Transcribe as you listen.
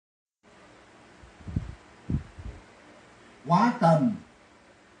quá tầm,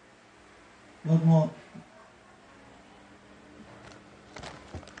 đột ngột.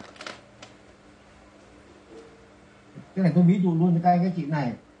 Cái này tôi ví dụ luôn cho các chị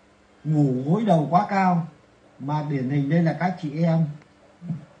này, ngủ gối đầu quá cao, mà điển hình đây là các chị em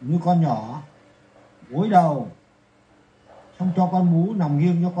như con nhỏ gối đầu, xong cho con bú, nằm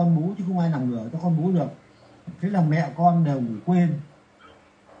nghiêng cho con bú chứ không ai nằm ngửa cho con bú được. Thế là mẹ con đều ngủ quên,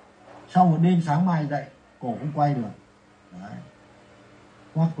 sau một đêm sáng mai dậy cổ không quay được. Đấy.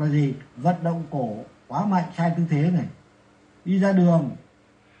 Hoặc là gì, vận động cổ quá mạnh sai tư thế này, đi ra đường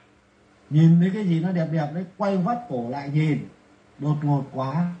nhìn thấy cái gì nó đẹp đẹp đấy, quay vắt cổ lại nhìn, đột ngột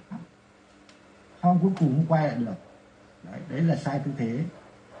quá, xong cuối cùng không quay lại được. Đấy là sai tư thế.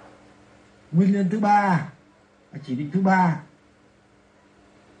 Nguyên nhân thứ ba, chỉ định thứ ba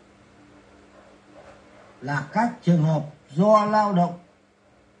là các trường hợp do lao động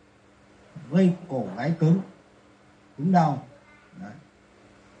gây cổ gáy cứng đau. Đấy.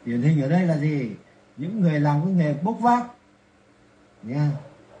 Điển hình ở đây là gì? Những người làm cái nghề bốc vác nha,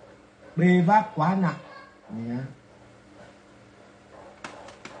 bê vác quá nặng nha,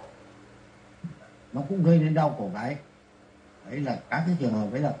 nó cũng gây nên đau cổ gáy. Đấy là các cái trường hợp,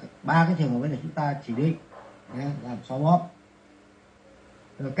 đấy là ba cái trường hợp đấy là chúng ta chỉ định nha, làm xoa bóp.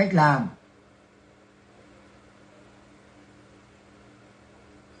 Rồi cách làm,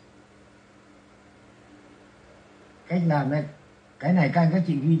 đây, cái này các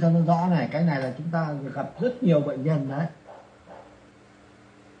chị ghi cho nó rõ này, cái này là chúng ta gặp rất nhiều bệnh nhân đấy.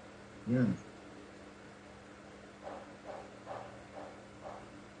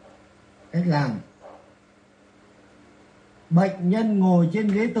 Cách làm, bệnh nhân ngồi trên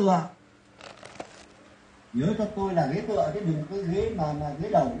ghế tựa, nhớ cho tôi là ghế tựa chứ đừng cái ghế mà ghế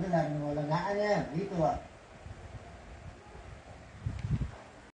đầu, cái là ngã nhé, ghế tựa.